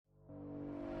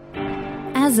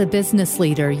As a business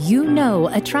leader, you know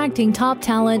attracting top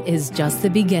talent is just the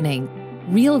beginning.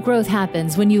 Real growth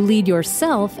happens when you lead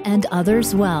yourself and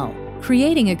others well,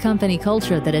 creating a company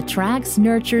culture that attracts,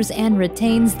 nurtures, and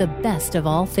retains the best of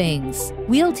all things.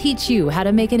 We'll teach you how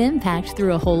to make an impact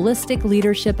through a holistic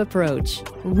leadership approach,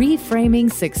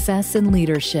 reframing success in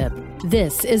leadership.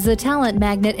 This is the Talent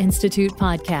Magnet Institute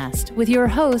podcast with your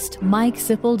host, Mike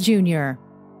Sipple Jr.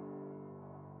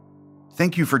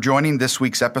 Thank you for joining this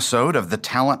week's episode of the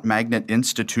Talent Magnet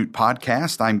Institute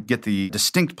podcast. I get the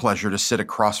distinct pleasure to sit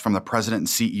across from the president and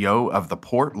CEO of the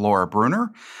Port, Laura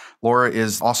Bruner. Laura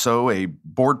is also a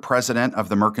board president of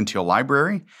the Mercantile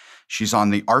Library. She's on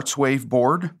the Artswave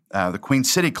board, the Queen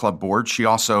City Club board. She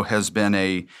also has been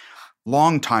a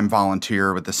longtime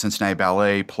volunteer with the Cincinnati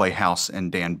Ballet, Playhouse,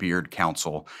 and Dan Beard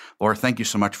Council. Laura, thank you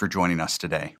so much for joining us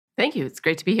today. Thank you. It's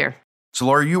great to be here. So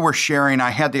Laura, you were sharing, I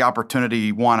had the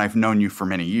opportunity, I've known you for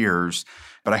many years,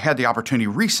 but I had the opportunity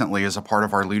recently as a part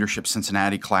of our Leadership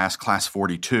Cincinnati class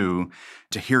 42,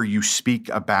 to hear you speak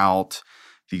about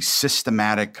the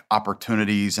systematic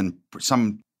opportunities and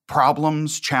some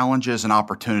problems, challenges, and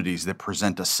opportunities that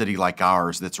present a city like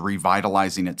ours that's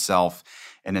revitalizing itself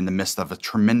and in the midst of a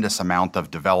tremendous amount of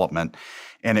development.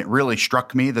 And it really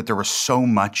struck me that there was so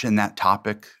much in that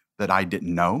topic that I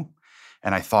didn't know.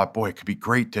 And I thought, boy, it could be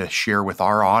great to share with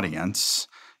our audience,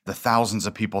 the thousands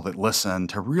of people that listen,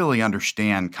 to really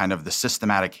understand kind of the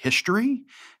systematic history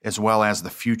as well as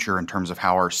the future in terms of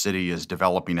how our city is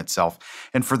developing itself.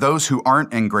 And for those who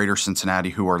aren't in Greater Cincinnati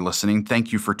who are listening,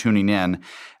 thank you for tuning in.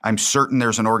 I'm certain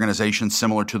there's an organization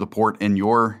similar to the Port in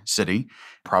your city,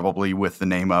 probably with the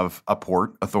name of a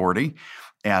Port Authority.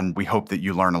 And we hope that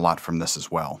you learn a lot from this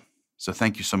as well. So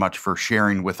thank you so much for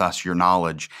sharing with us your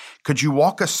knowledge. Could you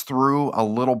walk us through a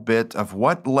little bit of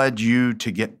what led you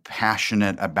to get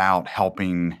passionate about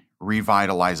helping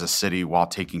revitalize a city while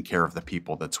taking care of the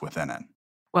people that's within it?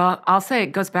 Well, I'll say it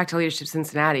goes back to Leadership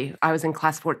Cincinnati. I was in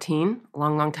class 14 a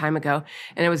long, long time ago,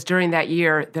 and it was during that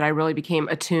year that I really became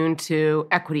attuned to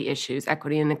equity issues,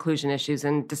 equity and inclusion issues,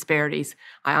 and disparities.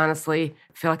 I honestly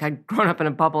feel like I'd grown up in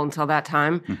a bubble until that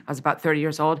time. I was about 30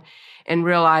 years old, and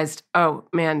realized, oh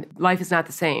man, life is not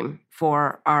the same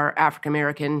for our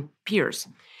African-American peers.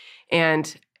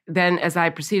 And then as I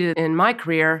proceeded in my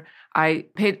career, I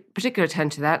paid particular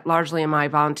attention to that, largely in my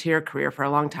volunteer career for a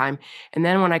long time. And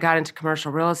then when I got into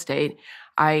commercial real estate,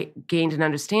 I gained an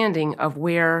understanding of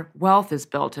where wealth is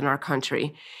built in our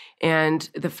country. And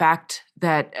the fact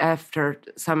that after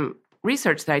some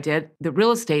research that I did, the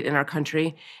real estate in our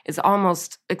country is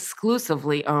almost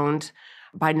exclusively owned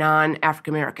by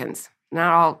non-African Americans.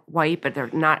 Not all white, but they're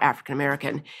not African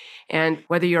American. And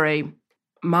whether you're a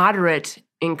moderate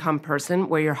income person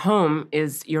where your home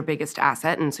is your biggest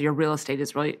asset, and so your real estate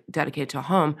is really dedicated to a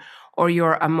home, or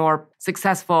you're a more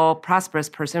successful, prosperous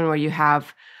person where you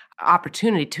have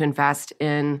opportunity to invest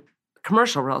in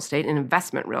commercial real estate and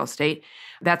investment real estate,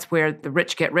 that's where the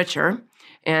rich get richer.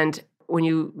 And when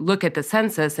you look at the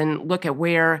census and look at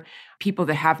where people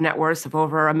that have net worths of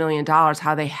over $1 million,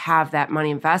 how they have that money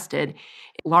invested,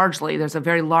 largely, there's a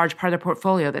very large part of their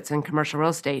portfolio that's in commercial real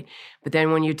estate. But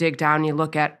then when you dig down and you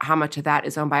look at how much of that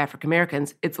is owned by African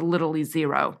Americans, it's literally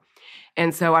zero.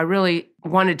 And so I really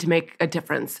wanted to make a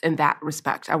difference in that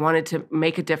respect. I wanted to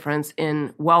make a difference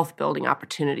in wealth building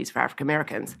opportunities for African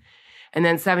Americans. And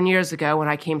then 7 years ago, when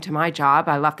I came to my job,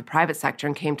 I left the private sector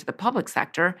and came to the public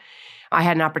sector. I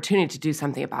had an opportunity to do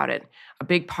something about it. A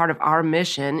big part of our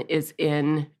mission is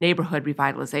in neighborhood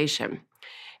revitalization.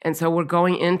 And so we're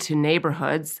going into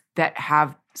neighborhoods that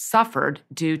have suffered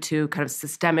due to kind of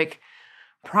systemic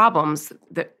problems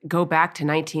that go back to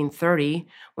 1930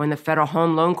 when the Federal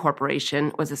Home Loan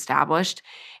Corporation was established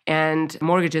and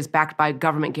mortgages backed by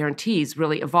government guarantees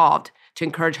really evolved to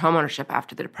encourage homeownership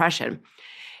after the Depression.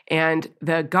 And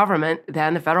the government,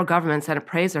 then the federal government, sent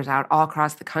appraisers out all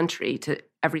across the country to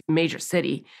every major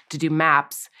city to do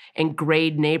maps and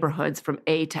grade neighborhoods from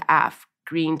A to F,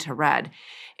 green to red.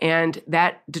 And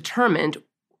that determined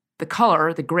the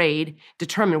color, the grade,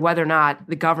 determined whether or not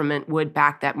the government would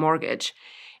back that mortgage.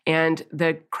 And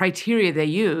the criteria they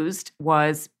used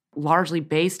was largely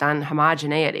based on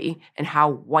homogeneity and how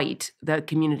white the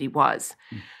community was.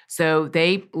 So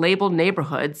they labeled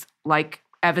neighborhoods like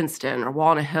Evanston or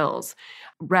Walnut Hills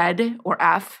red or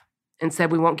F and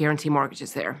said we won't guarantee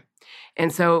mortgages there.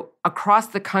 And so across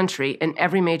the country, in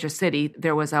every major city,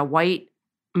 there was a white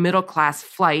middle-class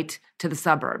flight to the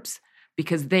suburbs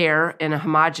because there, in a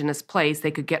homogeneous place,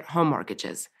 they could get home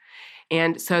mortgages.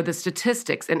 And so the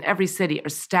statistics in every city are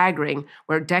staggering,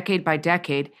 where decade by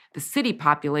decade, the city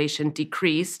population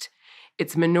decreased,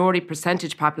 its minority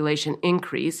percentage population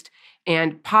increased,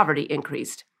 and poverty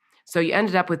increased. So you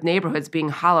ended up with neighborhoods being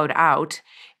hollowed out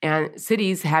and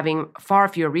cities having far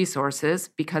fewer resources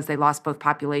because they lost both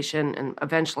population and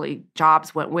eventually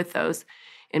jobs went with those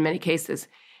in many cases.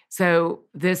 So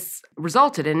this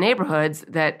resulted in neighborhoods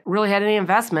that really had any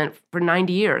investment for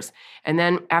 90 years. And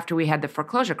then after we had the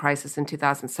foreclosure crisis in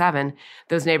 2007,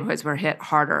 those neighborhoods were hit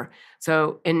harder.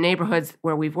 So in neighborhoods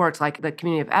where we've worked, like the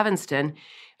community of Evanston,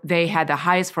 they had the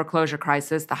highest foreclosure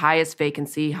crisis, the highest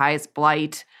vacancy, highest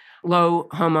blight, low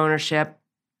home ownership.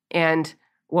 And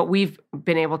what we've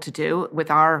been able to do with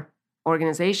our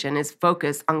organization is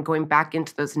focus on going back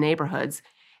into those neighborhoods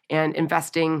and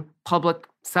investing public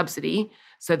subsidy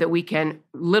so that we can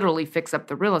literally fix up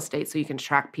the real estate so you can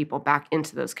attract people back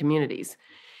into those communities.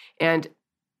 And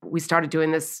we started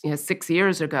doing this 6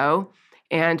 years ago.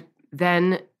 And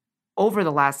then over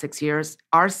the last 6 years,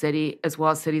 our city, as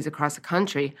well as cities across the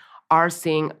country, are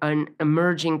seeing an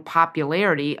emerging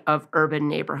popularity of urban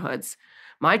neighborhoods.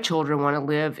 My children want to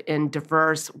live in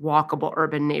diverse, walkable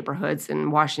urban neighborhoods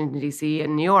in Washington, D.C.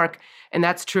 and New York. And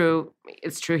that's true.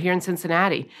 It's true here in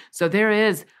Cincinnati. So there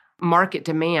is market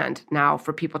demand now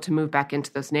for people to move back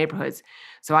into those neighborhoods.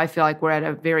 So I feel like we're at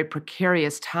a very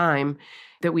precarious time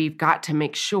that we've got to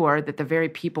make sure that the very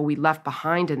people we left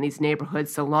behind in these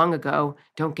neighborhoods so long ago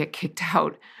don't get kicked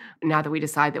out now that we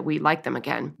decide that we like them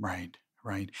again. Right.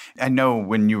 Right. I know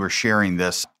when you were sharing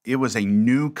this, it was a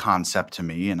new concept to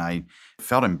me, and I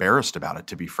felt embarrassed about it,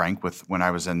 to be frank, when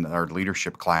I was in our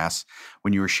leadership class,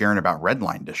 when you were sharing about red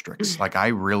line districts. Like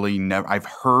I've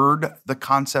heard the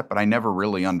concept, but I never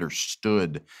really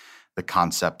understood the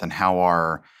concept and how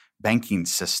our banking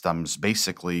systems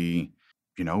basically,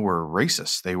 were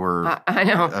racist. They were, I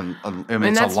know.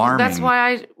 It's alarming. That's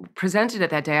why I presented it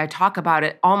that day. I talk about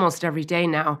it almost every day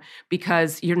now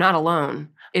because you're not alone.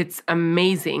 It's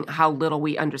amazing how little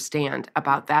we understand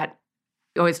about that.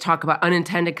 You always talk about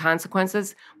unintended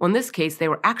consequences. Well, in this case, they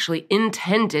were actually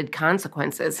intended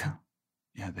consequences.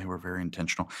 Yeah, they were very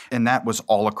intentional. And that was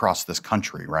all across this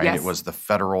country, right? Yes. It was the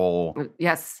federal.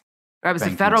 Yes. It was the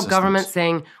federal government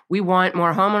saying, we want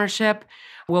more homeownership.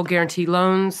 We'll guarantee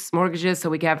loans, mortgages, so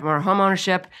we can have more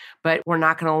homeownership, but we're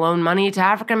not going to loan money to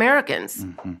African Americans.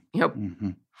 Mm-hmm.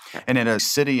 And in a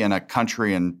city and a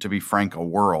country, and to be frank, a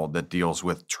world that deals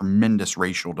with tremendous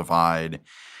racial divide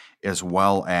as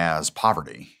well as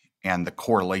poverty, and the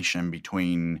correlation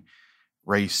between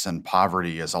race and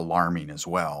poverty is alarming as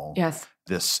well. Yes.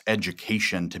 This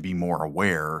education to be more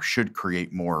aware should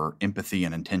create more empathy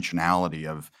and intentionality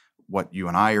of what you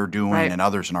and I are doing and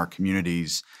others in our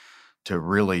communities to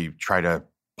really try to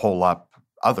pull up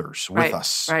others with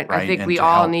us. Right. I think we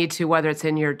all need to, whether it's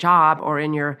in your job or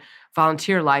in your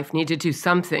volunteer life, need to do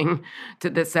something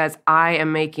that says, I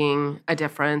am making a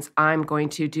difference. I'm going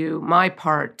to do my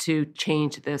part to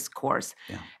change this course.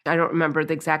 Yeah. I don't remember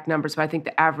the exact numbers, but I think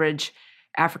the average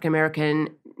African-American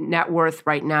net worth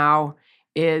right now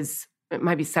it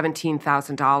might be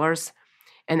 $17,000.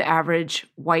 And the average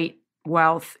white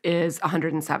wealth is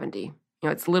 $170.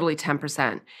 It's literally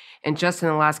 10%. And just in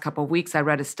the last couple of weeks, I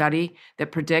read a study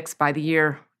that predicts by the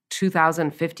year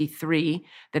 2053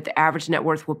 that the average net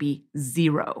worth will be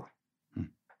zero.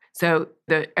 So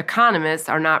the economists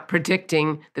are not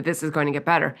predicting that this is going to get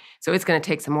better. So it's going to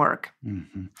take some work.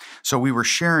 Mm-hmm. So we were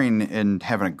sharing and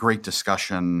having a great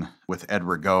discussion with Ed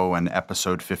Rigaud in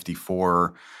episode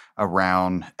 54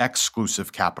 around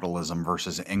exclusive capitalism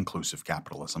versus inclusive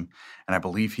capitalism. And I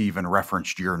believe he even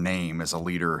referenced your name as a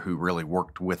leader who really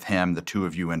worked with him, the two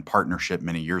of you in partnership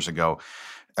many years ago.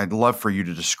 I'd love for you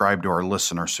to describe to our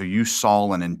listeners. So you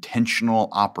saw an intentional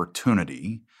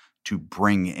opportunity to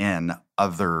bring in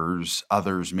others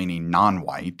meaning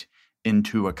non-white,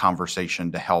 into a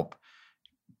conversation to help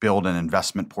build an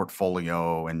investment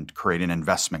portfolio and create an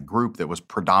investment group that was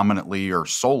predominantly or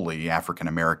solely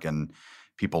African-American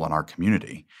people in our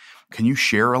community. Can you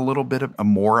share a little bit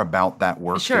more about that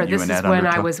work that you and Ed undertook?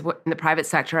 Sure. This is when I was in the private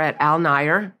sector at Al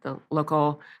Nair, the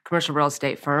local commercial real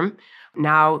estate firm.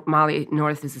 Now, Molly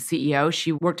North is the CEO.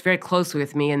 She worked very closely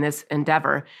with me in this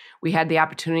endeavor. We had the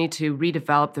opportunity to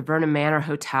redevelop the Vernon Manor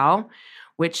Hotel,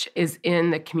 which is in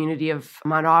the community of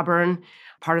Mount Auburn,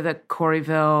 part of the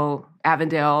Corryville,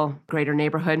 Avondale greater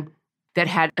neighborhood, that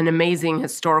had an amazing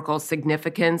historical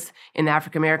significance in the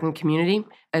African-American community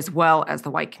as well as the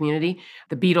white community.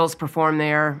 The Beatles performed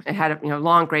there. It had a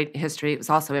long, great history. It was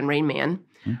also in Rain Man.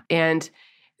 Mm-hmm. And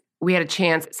we had a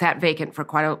chance, it sat vacant for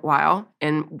quite a while,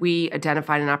 and we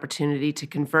identified an opportunity to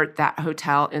convert that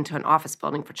hotel into an office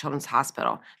building for Children's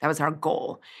Hospital. That was our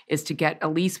goal, is to get a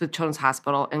lease with Children's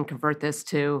Hospital and convert this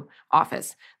to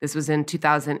office. This was in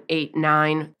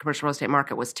 2008-09. Commercial real estate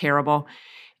market was terrible.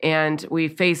 And we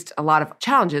faced a lot of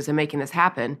challenges in making this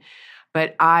happen.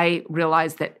 But I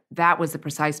realized that that was the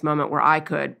precise moment where I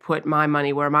could put my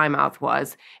money where my mouth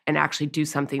was and actually do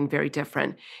something very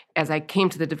different. As I came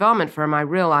to the development firm, I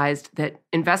realized that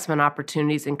investment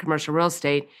opportunities in commercial real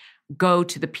estate go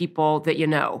to the people that you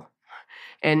know.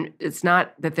 And it's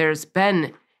not that there's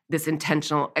been this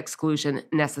intentional exclusion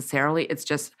necessarily. It's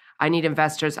just, I need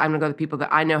investors. I'm going to go to the people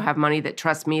that I know have money, that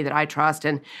trust me, that I trust,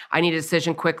 and I need a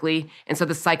decision quickly. And so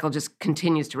the cycle just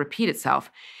continues to repeat itself.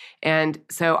 And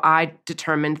so I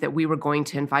determined that we were going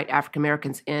to invite African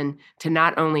Americans in to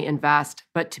not only invest,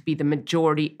 but to be the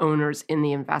majority owners in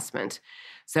the investment.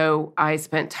 So I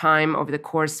spent time over the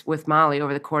course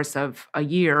of a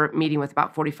year, meeting with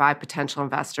about 45 potential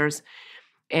investors,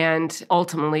 and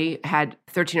ultimately had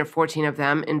 13 or 14 of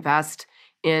them invest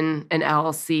in an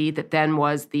LLC that then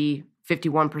was the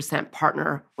 51%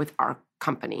 partner with our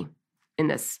company in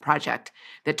this project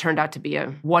that turned out to be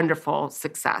a wonderful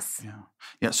success.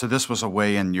 Yeah. So this was a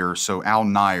way so Al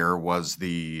Nair was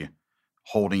the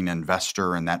holding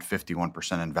investor, and that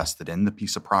 51% invested in the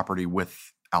piece of property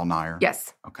with Al Nair?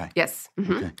 Yes. Okay. Yes.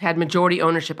 Mm-hmm. Okay. Had majority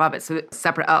ownership of it. So a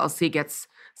separate LLC gets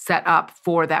set up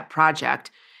for that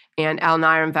project. And Al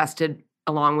Nair invested,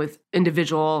 along with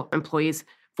individual employees,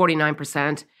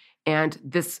 49%. And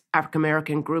this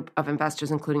African-American group of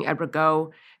investors, including Edward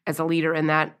Go, as a leader in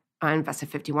that, invested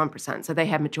 51%. So they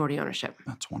had majority ownership.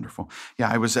 That's wonderful.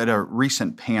 Yeah, I was at a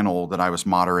recent panel that I was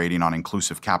moderating on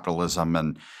inclusive capitalism,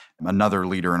 and another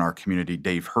leader in our community,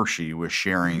 Dave Hershey, was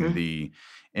sharing the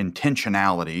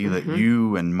intentionality that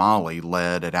you and Molly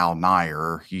led at Al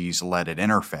Nair. He's led at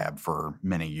Interfab for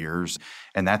many years,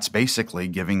 and that's basically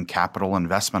giving capital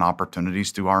investment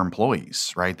opportunities to our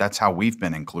employees, right? That's how we've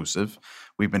been inclusive.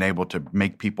 We've been able to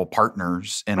make people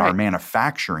partners in our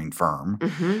manufacturing firm,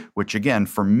 which again,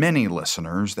 for many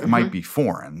listeners, that might be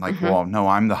foreign. Like, well, no,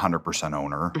 I'm the 100%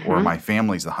 owner, or my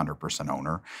family's the 100%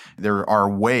 owner. There are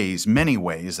many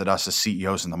ways that us as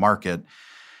CEOs in the market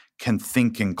can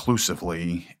think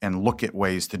inclusively and look at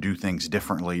ways to do things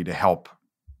differently to help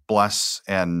bless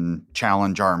and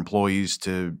challenge our employees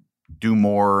to do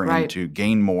more and to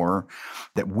gain more,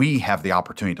 that we have the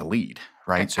opportunity to lead,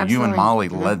 right? So you and Molly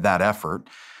led that effort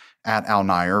at Al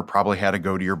Nair, probably had to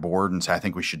go to your board and say, I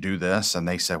think we should do this. And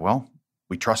they said, well,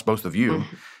 we trust both of you.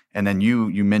 And then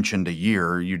you mentioned a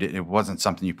year. It wasn't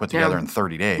something you put together in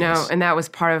 30 days. No, and that was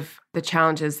part of the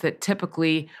challenges that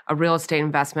typically a real estate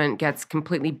investment gets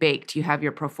completely baked. You have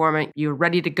your pro forma, you're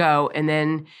ready to go, and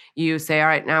then you say, all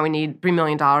right, now we need $3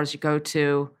 million. You go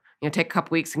to, take a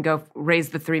couple weeks and go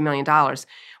raise the $3 million.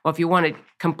 Well, if you want to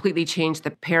completely change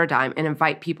the paradigm and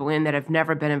invite people in that have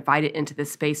never been invited into this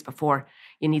space before,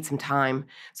 you need some time.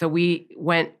 So we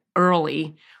went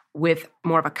early with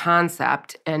more of a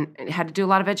concept and had to do a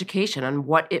lot of education on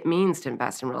what it means to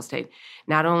invest in real estate.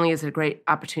 Not only is it a great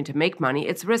opportunity to make money,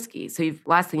 it's risky. So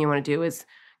last thing you want to do is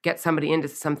get somebody into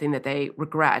something that they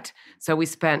regret. So we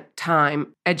spent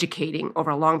time educating over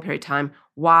a long period of time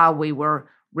while we were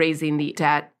raising the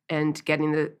debt and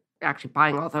actually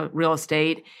buying all the real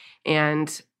estate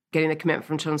and getting the commitment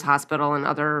from Children's Hospital and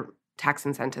other tax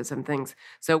incentives and things.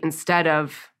 So instead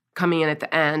of coming in at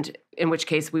the end, in which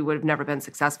case we would have never been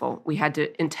successful, we had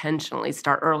to intentionally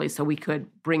start early so we could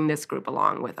bring this group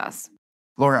along with us.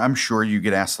 Laura, I'm sure you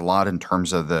get asked a lot in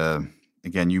terms of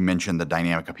again, you mentioned the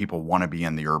dynamic of people want to be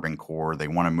in the urban core. They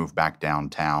want to move back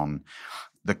downtown.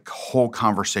 The whole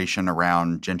conversation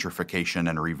around gentrification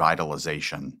and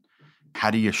revitalization. How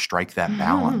do you strike that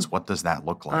balance? What does that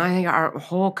look like? I think our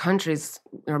whole countries,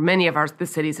 or many of the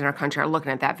cities in our country are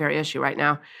looking at that very issue right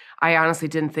now. I honestly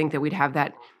didn't think that we'd have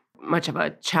that much of a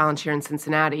challenge here in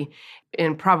Cincinnati.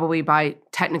 And probably by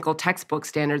technical textbook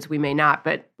standards, we may not,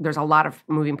 but there's a lot of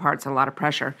moving parts and a lot of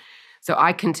pressure. So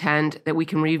I contend that we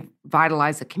can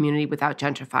revitalize the community without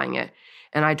gentrifying it.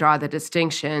 And I draw the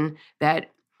distinction that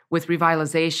with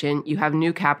revitalization, you have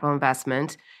new capital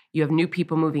investment, you have new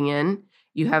people moving in,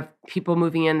 you have people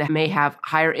moving in that may have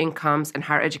higher incomes and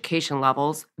higher education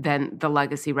levels than the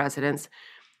legacy residents.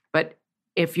 But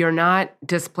if you're not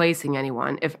displacing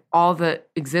anyone, if all the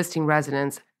existing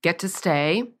residents get to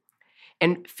stay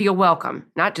and feel welcome,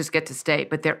 not just get to stay,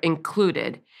 but they're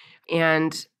included.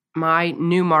 And my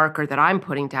new marker that I'm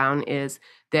putting down is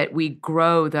that we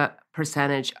grow the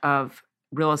percentage of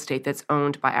real estate that's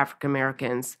owned by African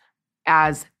Americans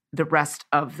as the rest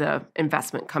of the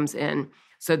investment comes in,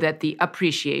 so that the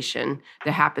appreciation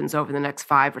that happens over the next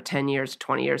 5 or 10 years,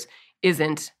 20 years,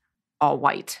 isn't all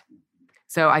white.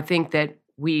 So I think that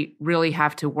we really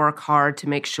have to work hard to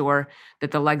make sure that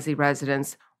the legacy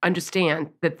residents understand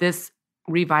that this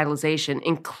revitalization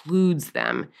includes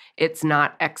them. It's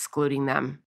not excluding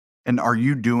them. And are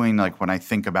you doing, like, when I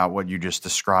think about what you just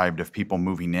described of people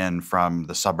moving in from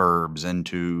the suburbs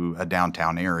into a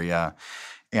downtown area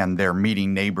and they're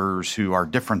meeting neighbors who are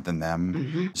different than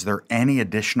them, is there any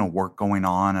additional work going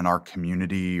on in our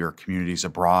community or communities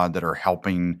abroad that are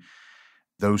helping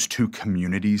those two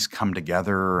communities come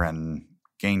together and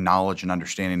gain knowledge and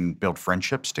understanding and build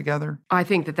friendships together? I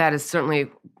think that is certainly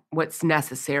what's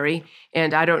necessary.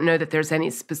 And I don't know that there's any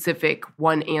specific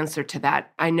one answer to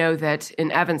that. I know that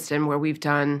in Evanston, where we've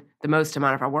done the most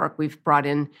amount of our work, we've brought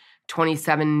in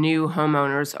 27 new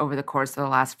homeowners over the course of the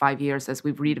last 5 years as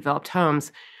we've redeveloped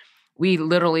homes. We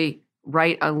literally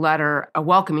write a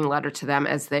welcoming letter to them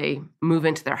as they move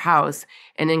into their house.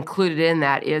 And included in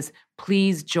that is,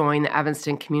 please join the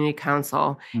Evanston Community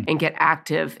Council and get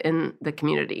active in the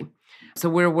community. So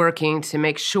we're working to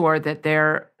make sure that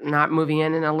they're not moving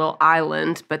in a little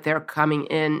island, but they're coming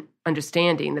in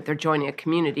understanding that they're joining a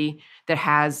community that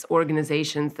has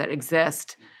organizations that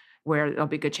exist where there'll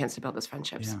be a good chance to build those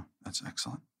friendships. Yeah, that's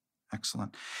excellent.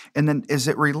 Excellent. And then as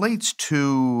it relates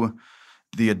to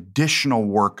the additional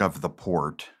work of the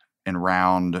port and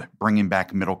around bringing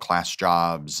back middle-class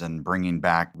jobs and bringing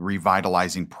back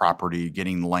revitalizing property,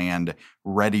 getting land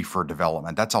ready for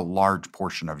development, that's a large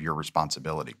portion of your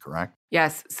responsibility, correct?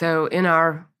 Yes. So in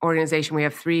our organization, we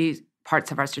have 3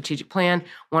 parts of our strategic plan.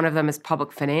 One of them is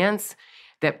public finance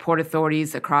that port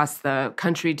authorities across the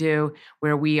country do,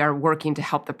 where we are working to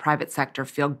help the private sector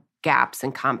fill gaps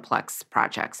in complex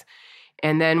projects.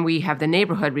 And then we have the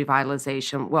neighborhood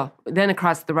revitalization. Well, then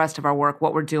across the rest of our work,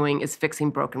 what we're doing is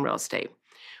fixing broken real estate.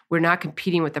 We're not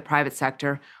competing with the private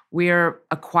sector. We're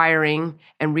acquiring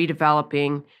and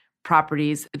redeveloping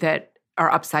properties that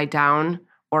are upside down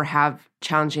or have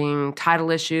challenging title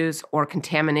issues or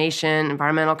contamination,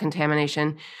 environmental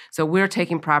contamination. So we're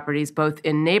taking properties both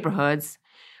in neighborhoods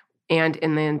and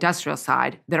in the industrial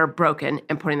side that are broken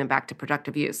and putting them back to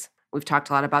productive use. We've talked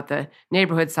a lot about the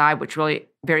neighborhood side, which really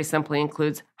very simply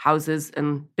includes houses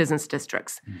and business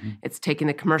districts. It's taking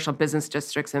the commercial business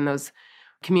districts in those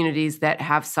communities that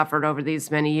have suffered over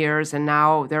these many years, and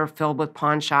now they're filled with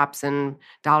pawn shops and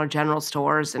Dollar General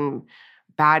stores and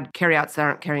bad carryouts that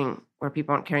aren't carrying, where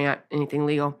people aren't carrying out anything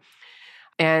legal,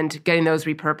 and getting those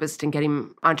repurposed and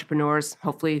getting entrepreneurs,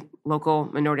 hopefully local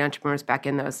minority entrepreneurs, back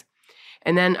in those.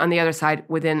 And then on the other side,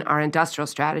 within our industrial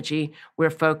strategy,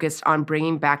 we're focused on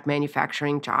bringing back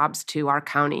manufacturing jobs to our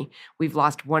county. We've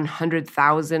lost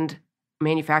 100,000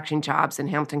 manufacturing jobs in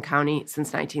Hamilton County since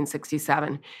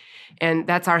 1967. And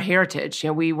that's our heritage.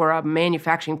 We were a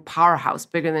manufacturing powerhouse,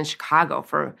 bigger than Chicago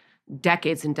for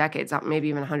decades and decades, maybe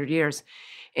even 100 years.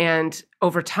 And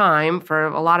over time, for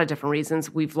a lot of different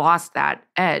reasons, we've lost that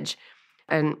edge.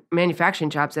 And manufacturing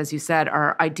jobs, as you said,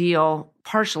 are ideal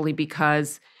partially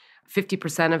because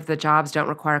 50% of the jobs don't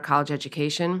require a college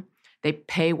education. They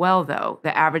pay well, though.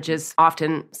 The average is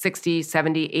often $60,000,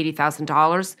 $70,000,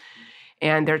 $80,000,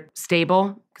 and they're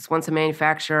stable because once a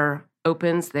manufacturer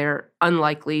opens, they're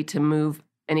unlikely to move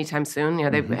anytime soon.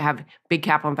 They have big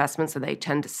capital investments, so they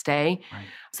tend to stay. Right.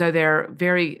 So they're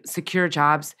very secure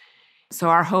jobs. So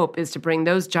our hope is to bring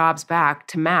those jobs back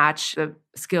to match the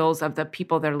skills of the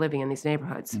people that are living in these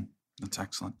neighborhoods. That's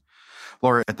excellent.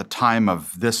 Laura, at the time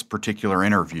of this particular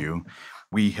interview,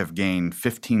 we have gained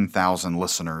 15,000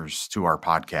 listeners to our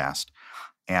podcast.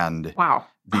 And wow.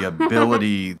 The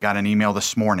ability, got an email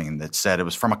this morning that said, it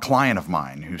was from a client of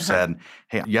mine who said,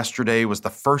 hey, yesterday was the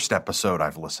first episode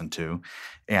I've listened to,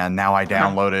 and now I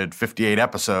downloaded 58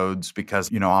 episodes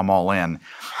because, I'm all in.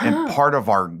 And part of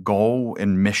our goal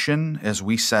and mission as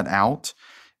we set out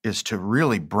is to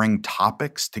really bring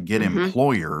topics to get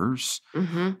employers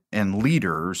and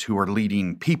leaders who are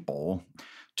leading people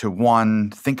to,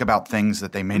 one, think about things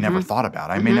that they may never thought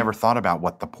about. I may never thought about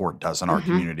what the port does in our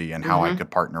community and how I could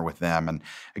partner with them. And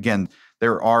again,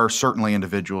 there are certainly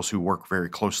individuals who work very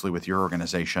closely with your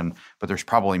organization, but there's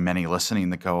probably many listening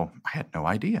that go, I had no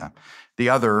idea. The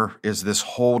other is this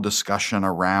whole discussion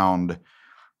around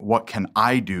what can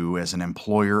I do as an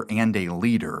employer and a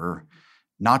leader,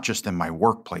 not just in my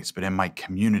workplace, but in my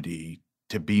community,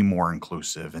 to be more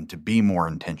inclusive and to be more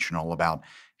intentional about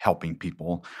helping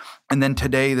people. And then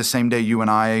today, the same day you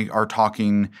and I are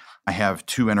talking, I have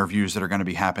 2 interviews that are going to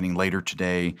be happening later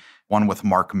today. One with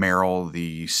Mark Merrill,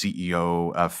 the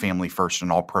CEO of Family First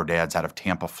and All Pro Dads out of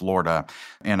Tampa, Florida,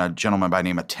 and a gentleman by the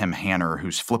name of Tim Hanner,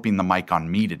 who's flipping the mic on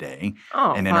me today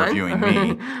and interviewing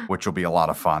me, which will be a lot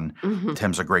of fun.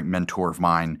 Tim's a great mentor of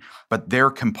mine. But their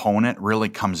component really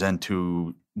comes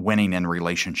into winning in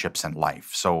relationships and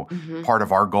life. So part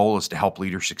of our goal is to help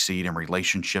leaders succeed in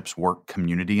relationships, work,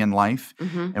 community, and life.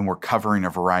 And we're covering a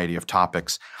variety of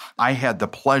topics. I had the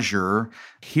pleasure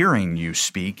hearing you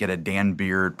speak at a Dan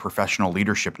Beard Professional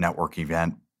Leadership Network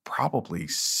event probably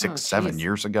 7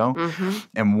 years ago.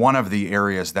 And one of the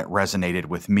areas that resonated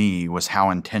with me was how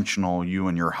intentional you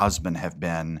and your husband have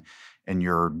been in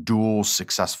your dual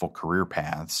successful career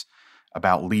paths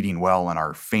about leading well in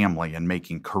our family and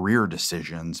making career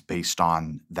decisions based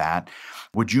on that.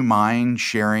 Would you mind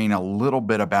sharing a little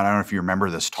bit about, I don't know if you remember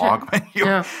this talk.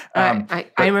 Sure. I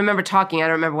remember talking. I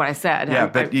don't remember what I said. Yeah,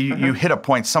 but you hit a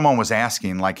point. Someone was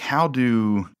asking, like, how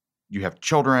do you have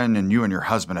children, and you and your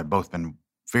husband have both been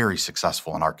very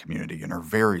successful in our community and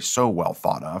are so well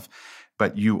thought of,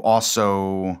 but you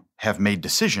also have made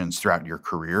decisions throughout your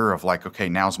career of like, okay,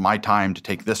 now's my time to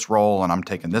take this role and I'm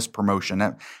taking this promotion.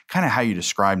 That kind of how you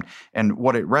described. And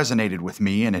what it resonated with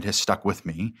me, and it has stuck with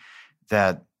me,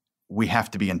 that we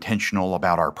have to be intentional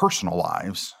about our personal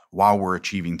lives while we're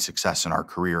achieving success in our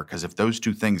career. Because if those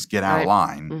two things get out of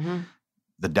line,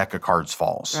 the deck of cards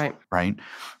falls, right?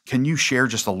 Can you share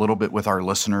just a little bit with our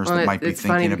listeners that might be thinking about? It's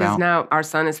funny because now our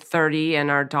son is 30 and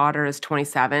our daughter is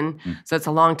 27. So it's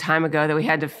a long time ago that we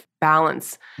had to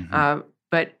balance.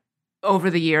 But over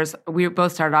the years, we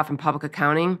both started off in public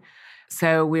accounting.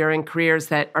 So we are in careers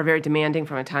that are very demanding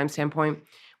from a time standpoint.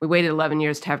 We waited 11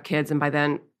 years to have kids. And by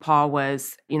then, Paul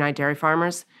was United Dairy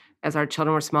Farmers as our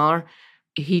children were smaller.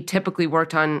 He typically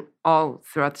worked on all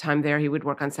throughout the time there. He would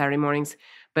work on Saturday mornings.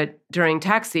 But during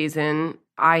tax season,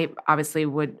 I obviously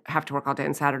would have to work all day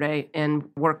on Saturday and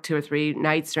work 2 or 3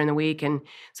 nights during the week. And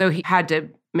so he had to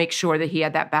make sure that he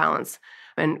had that balance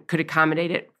and could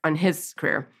accommodate it on his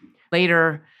career.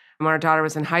 Later, when our daughter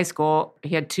was in high school,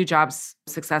 he had 2 jobs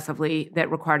successively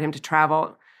that required him to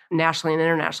travel nationally and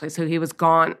internationally. So he was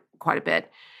gone quite a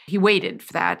bit. He waited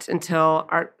for that until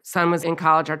our son was in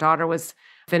college, our daughter was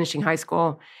finishing high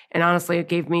school. And honestly, it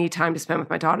gave me time to spend with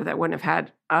my daughter that I wouldn't have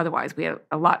had otherwise. We had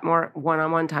a lot more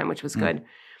one-on-one time, which was good.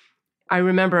 I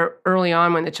remember early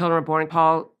on when the children were born,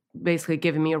 Paul basically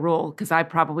giving me a rule, because I'm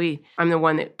the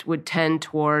one that would tend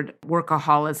toward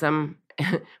workaholism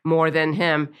more than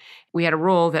him. We had a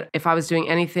rule that if I was doing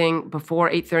anything before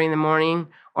 8:30 in the morning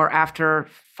or after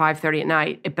 5:30 at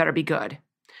night, it better be good.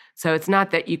 So it's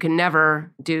not that you can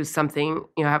never do something,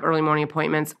 have early morning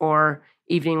appointments or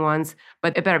evening ones,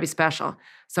 but it better be special.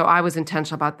 So I was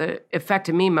intentional about the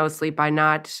affected me mostly by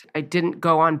I didn't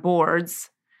go on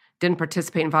boards, didn't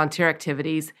participate in volunteer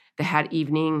activities that had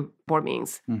evening board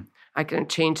meetings. I can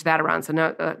change that around. So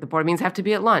no, the board meetings have to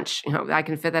be at lunch. I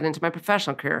can fit that into my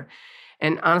professional career.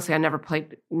 And honestly,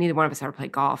 neither one of us ever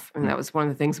played golf. And that was one of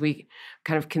the things we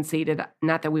kind of conceded,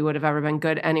 not that we would have ever been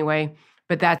good anyway,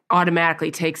 but that automatically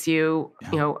takes you,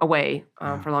 away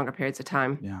for longer periods of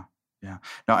time. Yeah.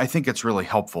 No, I think it's really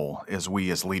helpful as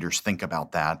we as leaders think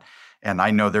about that. And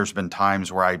I know there's been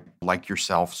times where I, like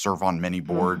yourself, serve on many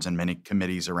boards and many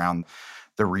committees around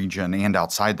the region and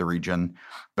outside the region,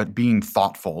 but being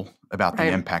thoughtful about the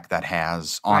impact that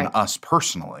has on us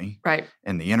personally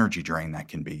and the energy drain that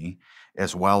can be,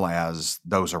 as well as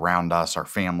those around us, our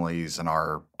families, and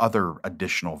our other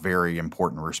additional very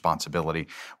important responsibility.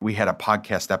 We had a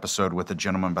podcast episode with a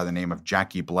gentleman by the name of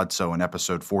Jackie Bledsoe in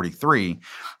episode 43,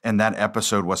 and that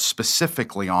episode was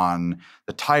specifically on,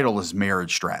 the title is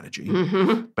marriage strategy,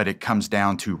 but it comes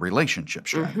down to relationship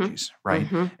strategies, right?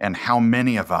 And how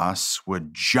many of us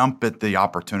would jump at the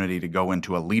opportunity to go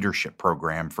into a leadership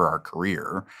program for our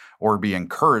career or be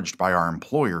encouraged by our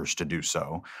employers to do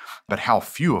so, but how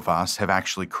few of us have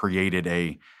actually created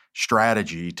a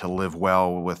strategy to live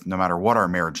well with no matter what our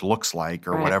marriage looks like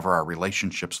or whatever our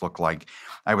relationships look like.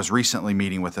 I was recently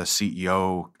meeting with a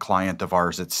CEO client of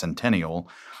ours at Centennial,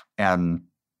 and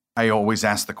I always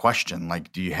ask the question,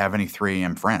 like, do you have any 3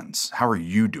 a.m. friends? How are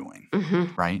you doing?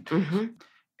 Right?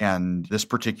 And this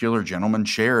particular gentleman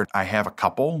shared, I have a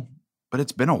couple, but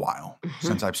it's been a while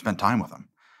since I've spent time with them,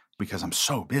 because I'm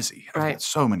so busy. I've got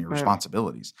so many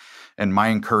responsibilities. And my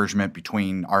encouragement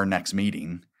between our next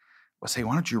meeting was, hey,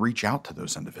 why don't you reach out to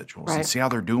those individuals and see how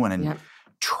they're doing and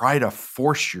try to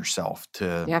force yourself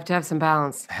to— You have to have some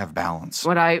balance. Have balance.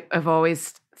 What I have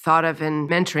always thought of in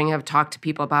mentoring, I've talked to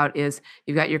people about, is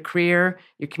you've got your career,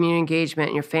 your community engagement,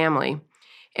 and your family.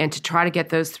 And to try to get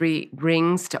those 3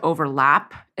 rings to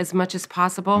overlap as much as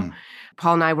possible.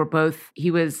 Paul and I were both—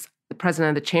 he was the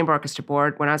president of the Chamber Orchestra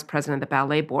Board when I was president of the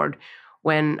Ballet Board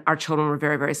when our children were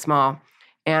very, very small.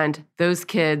 And those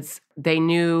kids, they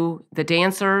knew the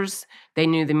dancers, they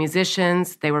knew the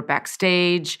musicians, they were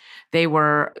backstage, they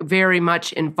were very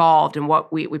much involved in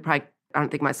what we probably I don't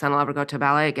think my son will ever go to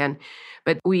ballet again.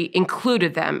 But we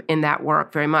included them in that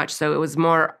work very much. So it was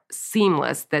more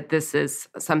seamless that this is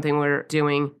something we're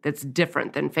doing that's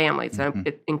different than family. So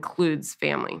it includes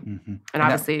family. And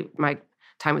obviously, my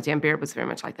time with Dan Beard was very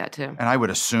much like that too. And I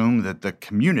would assume that the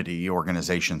community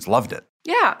organizations loved it.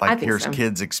 Yeah, like I think here's so.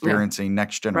 Kids experiencing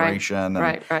next generation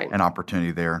right. and opportunity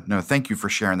there. No, thank you for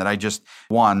sharing that.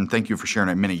 Thank you for sharing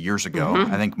it many years ago.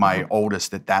 I think my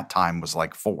oldest at that time was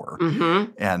like 4.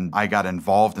 And I got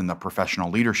involved in the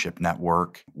Professional Leadership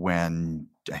Network when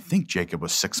I think Jacob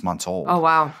was 6 months old. Oh,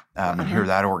 wow. And here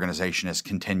that organization has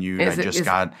continued. I just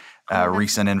got a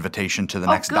recent invitation to the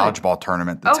next dodgeball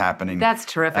tournament that's happening. That's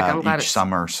terrific. I'm glad each it's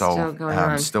summer.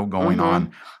 So still going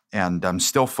on. And I'm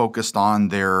still focused on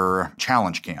their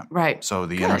challenge camp. Right. So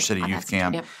the inner city youth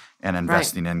camp and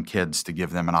investing in kids to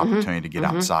give them an opportunity to get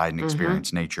outside and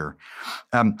experience nature.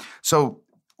 So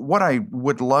what I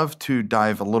would love to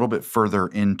dive a little bit further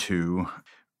into,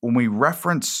 when we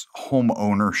reference home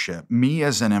ownership, me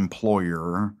as an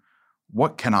employer,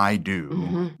 what can I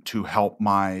do to help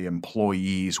my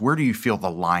employees? Where do you feel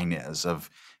the line is of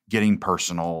getting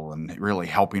personal and really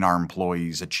helping our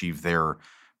employees achieve their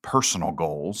personal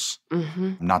goals,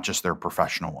 not just their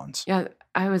professional ones? Yeah,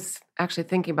 I was actually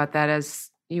thinking about that as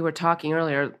you were talking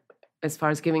earlier, as far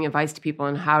as giving advice to people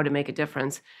on how to make a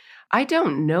difference. I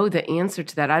don't know the answer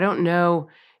to that. I don't know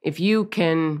if you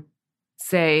can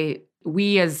say,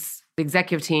 we as the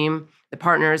executive team, the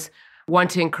partners,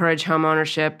 want to encourage home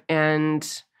ownership,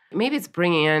 and maybe it's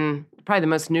bringing in, probably the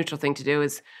most neutral thing to do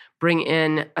is bring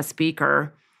in a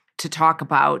speaker to talk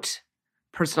about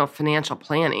personal financial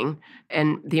planning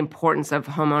and the importance of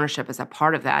home ownership as a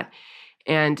part of that.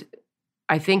 And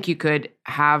I think you could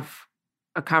have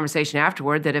a conversation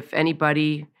afterward that if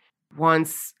anybody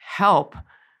wants help,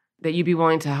 that you'd be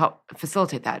willing to help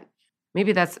facilitate that.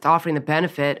 Maybe that's offering the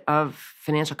benefit of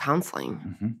financial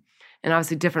counseling. And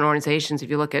obviously different organizations, if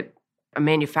you look at a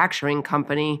manufacturing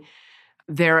company,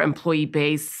 their employee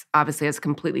base obviously has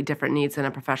completely different needs than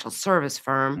a professional service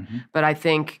firm. But I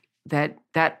think that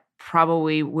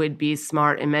probably would be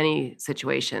smart in many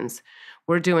situations.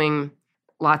 We're doing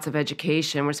lots of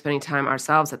education. We're spending time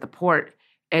ourselves at the port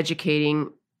educating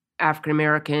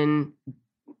African-American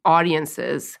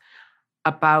audiences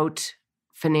about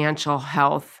financial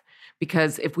health,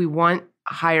 because if we want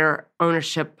higher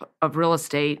ownership of real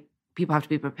estate, people have to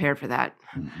be prepared for that.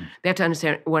 They have to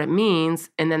understand what it means,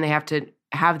 and then they have to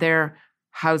have their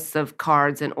house of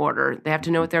cards in order. They have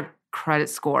to know what their credit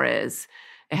score is.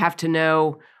 They have to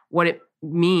know what it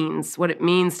means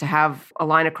to have a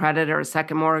line of credit or a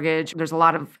second mortgage. There's a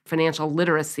lot of financial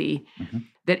literacy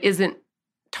that isn't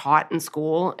taught in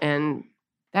school, and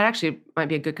that actually might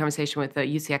be a good conversation with the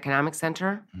UC Economic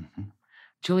Center.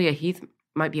 Julia Heath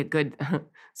might be a good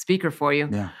speaker for you.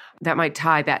 That might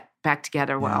tie that back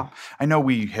together well. I know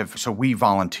we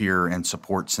volunteer and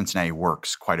support Cincinnati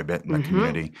Works quite a bit in the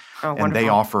community. And they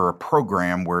offer a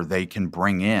program where they can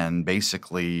bring in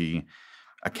basically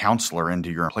a counselor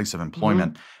into your place of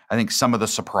employment. I think some of the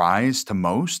surprise to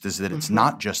most is that it's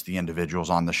not just the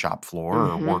individuals on the shop floor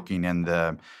or working in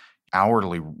the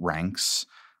hourly ranks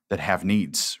that have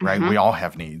needs, right? We all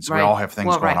have needs. We all have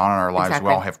things going on in our lives. We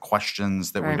all have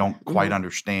questions that we don't quite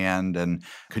understand and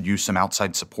could use some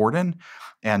outside support in.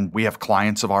 And we have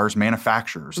clients of ours,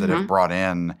 manufacturers, that have brought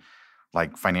in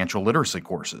like financial literacy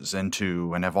courses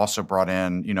into, and have also brought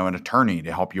in, an attorney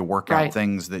to help you work out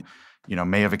things that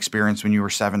may have experienced when you were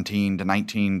 17 to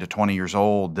 19 to 20 years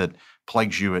old that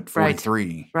plagues you at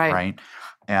 43, right?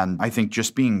 And I think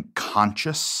just being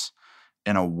conscious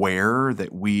and aware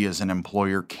that we as an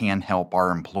employer can help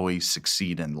our employees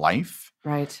succeed in life,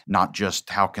 not just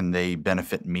how can they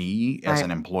benefit me as an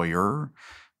employer,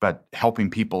 but helping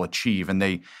people achieve. And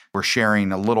they were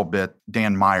sharing a little bit,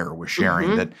 Dan Meyer was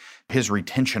sharing that his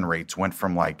retention rates went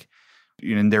from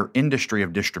in their industry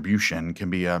of distribution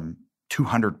can be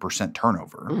 200%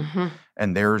 turnover,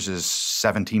 and theirs is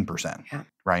 17%,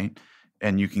 right?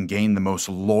 And you can gain the most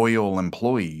loyal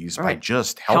employees by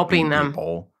just helping them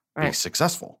people be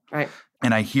successful.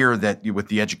 And I hear that with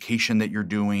the education that you're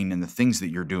doing and the things that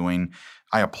you're doing,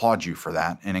 I applaud you for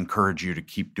that and encourage you to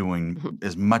keep doing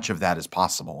as much of that as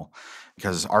possible,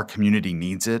 because our community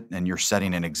needs it, and you're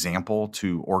setting an example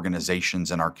to organizations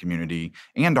in our community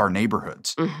and our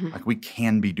neighborhoods. Like, we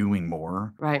can be doing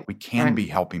more. We can be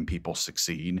helping people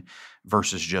succeed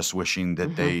versus just wishing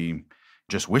that they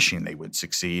would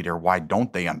succeed, or why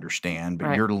don't they understand?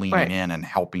 But you're leaning in and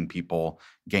helping people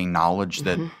gain knowledge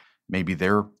that maybe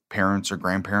their parents or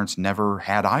grandparents never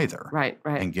had either.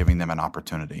 And giving them an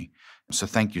opportunity. So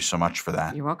thank you so much for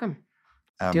that. You're welcome.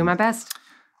 Doing my best.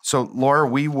 So, Laura,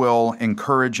 we will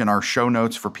encourage in our show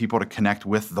notes for people to connect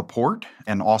with the Port.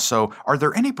 And also, are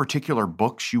there any particular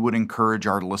books you would encourage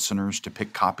our listeners to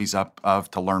pick copies up of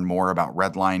to learn more about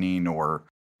redlining or?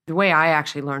 The way I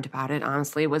actually learned about it,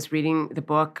 honestly, was reading the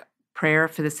book Prayer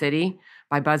for the City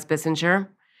by Buzz Bissinger.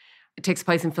 It takes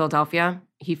place in Philadelphia.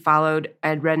 He followed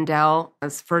Ed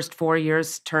Rendell's first 4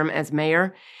 years term as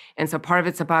mayor. And so part of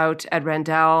it's about Ed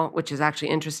Rendell, which is actually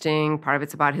interesting. Part of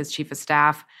it's about his chief of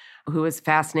staff, who is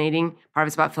fascinating. Part of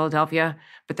it's about Philadelphia.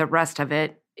 But the rest of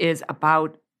it is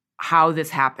about how this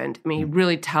happened. I mean, he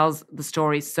really tells the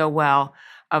story so well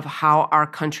of how our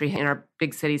country and our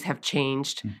big cities have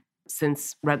changed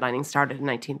since redlining started in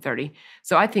 1930.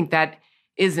 So I think that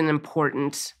is an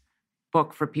important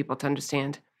book for people to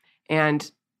understand.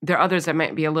 And there are others that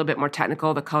might be a little bit more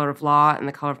technical, The Color of Law and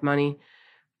The Color of Money.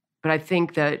 But I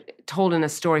think that told in a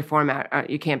story format,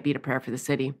 you can't beat A Prayer for the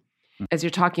City. As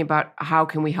you're talking about how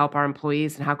can we help our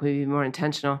employees and how can we be more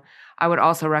intentional, I would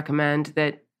also recommend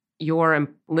that your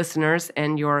listeners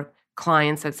and your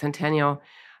clients at Centennial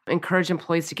encourage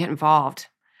employees to get involved.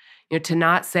 To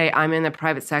not say, I'm in the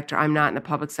private sector, I'm not in the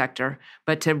public sector,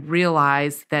 but to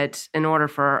realize that in order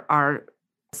for our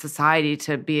society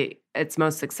to be its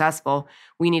most successful,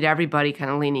 we need everybody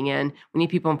kind of leaning in. We need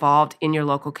people involved in your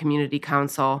local community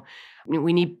council.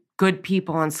 We need good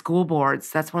people on school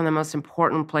boards. That's one of the most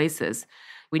important places.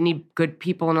 We need good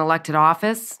people in elected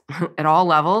office at all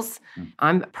levels.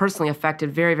 I'm personally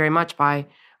affected very, very much by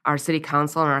our city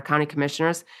council and our county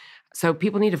commissioners. So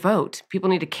people need to vote. People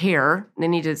need to care. They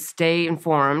need to stay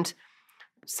informed.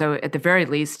 So at the very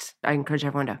least, I encourage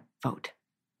everyone to vote.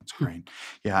 That's great.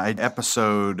 Yeah, in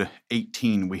episode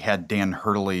 18, we had Dan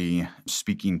Hurley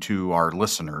speaking to our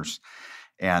listeners.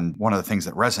 And one of the things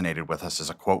that resonated with us is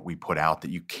a quote we put out that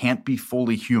you can't be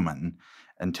fully human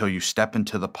until you step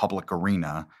into the public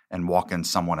arena and walk in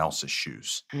someone else's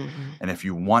shoes. And if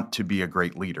you want to be a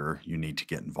great leader, you need to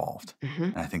get involved.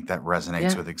 And I think that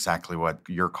resonates with exactly what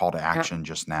your call to action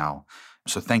just now.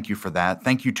 So thank you for that.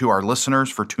 Thank you to our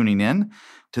listeners for tuning in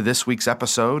to this week's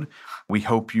episode. We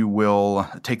hope you will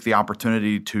take the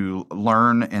opportunity to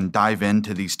learn and dive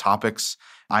into these topics.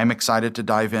 I'm excited to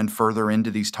dive in further into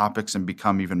these topics and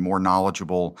become even more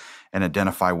knowledgeable and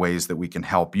identify ways that we can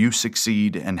help you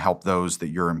succeed and help those that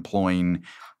you're employing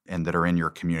and that are in your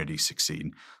community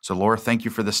succeed. So, Laura, thank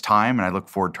you for this time, and I look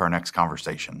forward to our next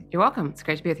conversation. You're welcome. It's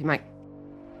great to be with you, Mike.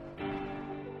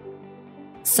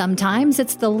 Sometimes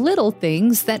it's the little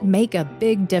things that make a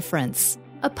big difference.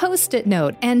 A Post-it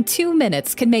note and 2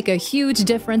 minutes can make a huge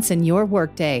difference in your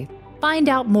workday. Find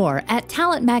out more at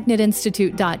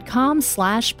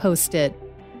talentmagnetinstitute.com/post-it.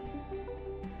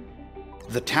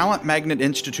 The Talent Magnet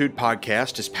Institute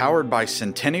podcast is powered by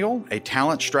Centennial, a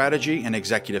talent strategy and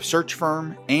executive search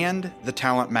firm, and the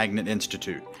Talent Magnet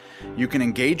Institute. You can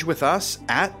engage with us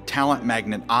at Talent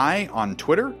Magnet I on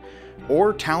Twitter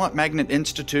or Talent Magnet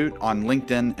Institute on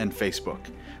LinkedIn and Facebook.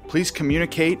 Please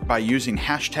communicate by using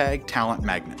hashtag Talent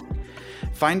Magnet.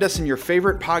 Find us in your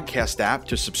favorite podcast app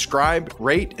to subscribe,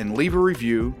 rate, and leave a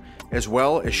review, as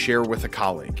well as share with a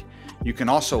colleague. You can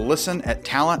also listen at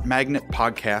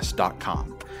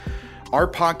talentmagnetpodcast.com. Our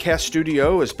podcast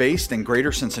studio is based in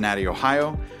Greater Cincinnati,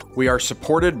 Ohio. We are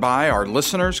supported by our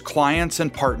listeners, clients,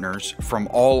 and partners from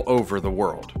all over the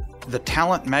world. The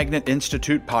Talent Magnet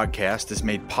Institute podcast is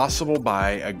made possible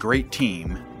by a great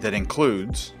team that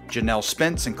includes Janelle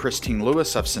Spence and Christine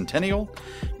Lewis of Centennial,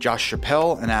 Josh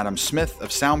Chappelle and Adam Smith of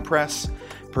SoundPress,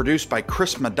 produced by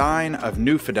Chris Medine of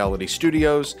New Fidelity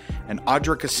Studios, and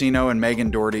Audra Casino and Megan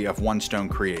Doherty of One Stone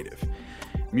Creative.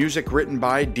 Music written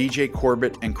by DJ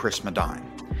Corbett and Chris Medine.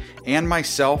 And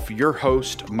myself, your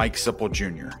host, Mike Sipple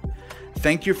Jr.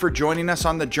 Thank you for joining us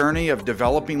on the journey of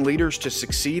developing leaders to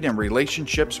succeed in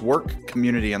relationships, work,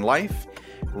 community, and life,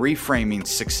 reframing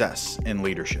success in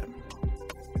leadership.